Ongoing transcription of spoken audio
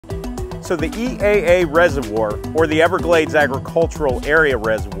So the EAA Reservoir, or the Everglades Agricultural Area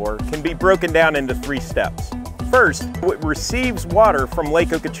Reservoir, can be broken down into 3 steps. First, it receives water from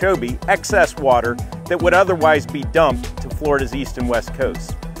Lake Okeechobee, excess water that would otherwise be dumped to Florida's east and west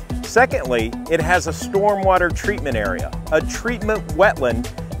coasts. Secondly, it has a stormwater treatment area, a treatment wetland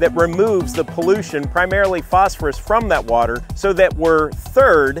that removes the pollution, primarily phosphorus, from that water, so that we're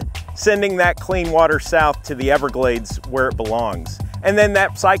third, sending that clean water south to the Everglades where it belongs. And then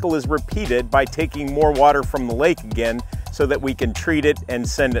that cycle is repeated by taking more water from the lake again so that we can treat it and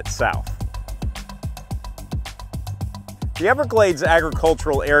send it south. The Everglades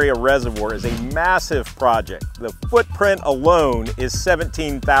Agricultural Area Reservoir is a massive project. The footprint alone is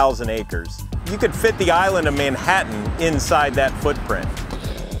 17,000 acres. You could fit the island of Manhattan inside that footprint.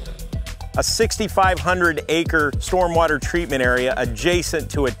 A 6,500 acre stormwater treatment area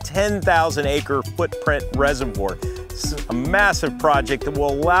adjacent to a 10,000 acre footprint reservoir. It's a massive project that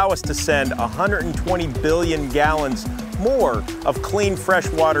will allow us to send 120 billion gallons more of clean fresh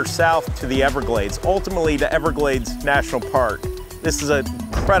water south to the Everglades, ultimately to Everglades National Park. This is an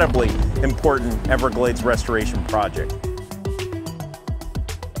incredibly important Everglades restoration project.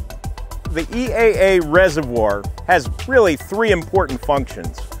 The EAA Reservoir has really 3 important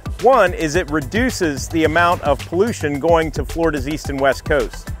functions. One is it reduces the amount of pollution going to Florida's east and west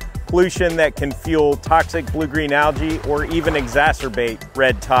coast. Pollution that can fuel toxic blue-green algae or even exacerbate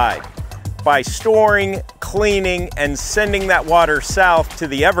red tide. By storing, cleaning, and sending that water south to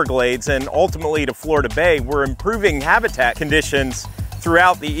the Everglades and ultimately to Florida Bay, we're improving habitat conditions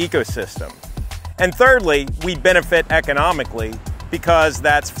throughout the ecosystem. And thirdly, we benefit economically because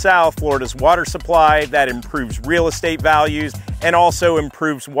that's South Florida's water supply, that improves real estate values, and also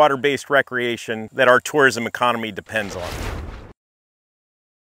improves water-based recreation that our tourism economy depends on.